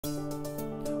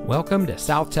Welcome to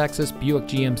South Texas Buick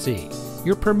GMC,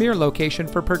 your premier location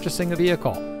for purchasing a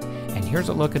vehicle. And here's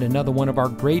a look at another one of our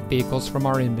great vehicles from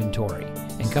our inventory,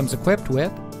 and comes equipped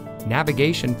with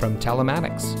navigation from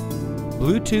telematics,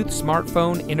 Bluetooth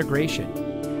smartphone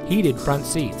integration, heated front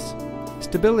seats,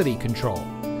 stability control,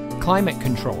 climate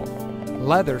control,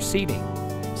 leather seating,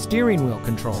 steering wheel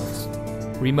controls,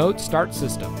 remote start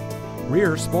system,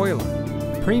 rear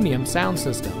spoiler, premium sound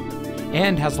system,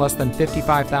 and has less than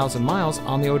 55,000 miles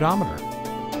on the odometer.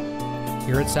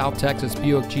 Here at South Texas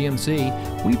Buick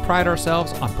GMC, we pride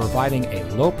ourselves on providing a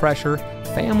low-pressure,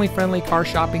 family-friendly car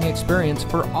shopping experience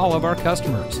for all of our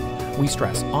customers. We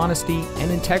stress honesty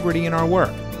and integrity in our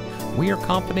work. We are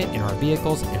confident in our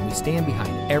vehicles and we stand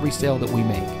behind every sale that we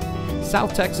make.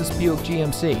 South Texas Buick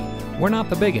GMC, we're not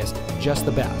the biggest, just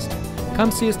the best. Come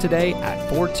see us today at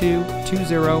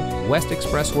 4220 West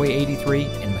Expressway 83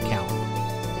 in McAllen.